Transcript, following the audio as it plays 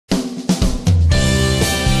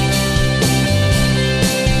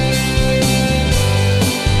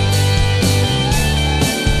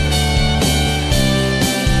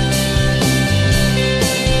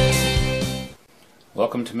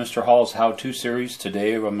Mr. Hall's how-to series.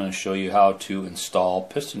 Today I'm going to show you how to install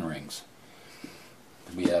piston rings.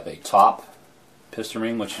 We have a top piston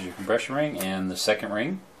ring, which is your compression ring, and the second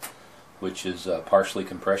ring, which is partially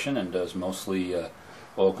compression and does mostly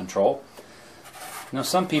oil control. Now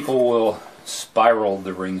some people will spiral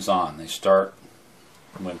the rings on. They start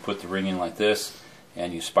when put the ring in like this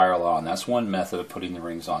and you spiral on. That's one method of putting the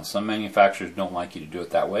rings on. Some manufacturers don't like you to do it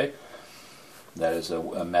that way. That is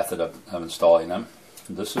a method of installing them.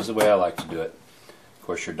 This is the way I like to do it. Of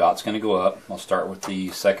course, your dot's going to go up. I'll start with the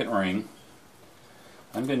second ring.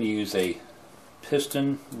 I'm going to use a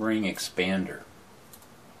piston ring expander.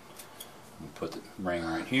 Put the ring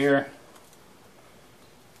right here,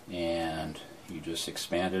 and you just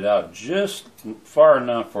expand it out just far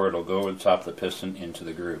enough where it'll go over the top of the piston into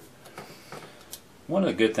the groove. One of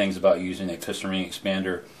the good things about using a piston ring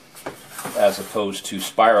expander as opposed to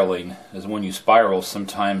spiraling is when you spiral,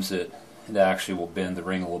 sometimes it actually will bend the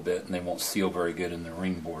ring a little bit and they won't seal very good in the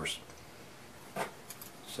ring bores.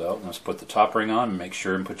 So let's put the top ring on and make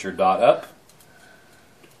sure and put your dot up,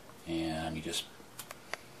 and you just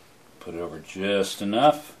put it over just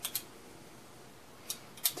enough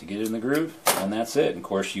to get it in the groove, and that's it. And of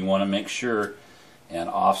course you want to make sure and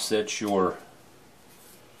offset your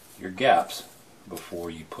gaps before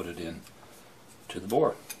you put it in to the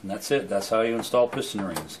bore. And that's it. That's how you install piston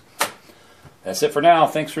rings. That's it for now.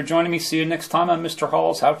 Thanks for joining me. See you next time on Mr.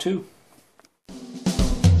 Hall's How To.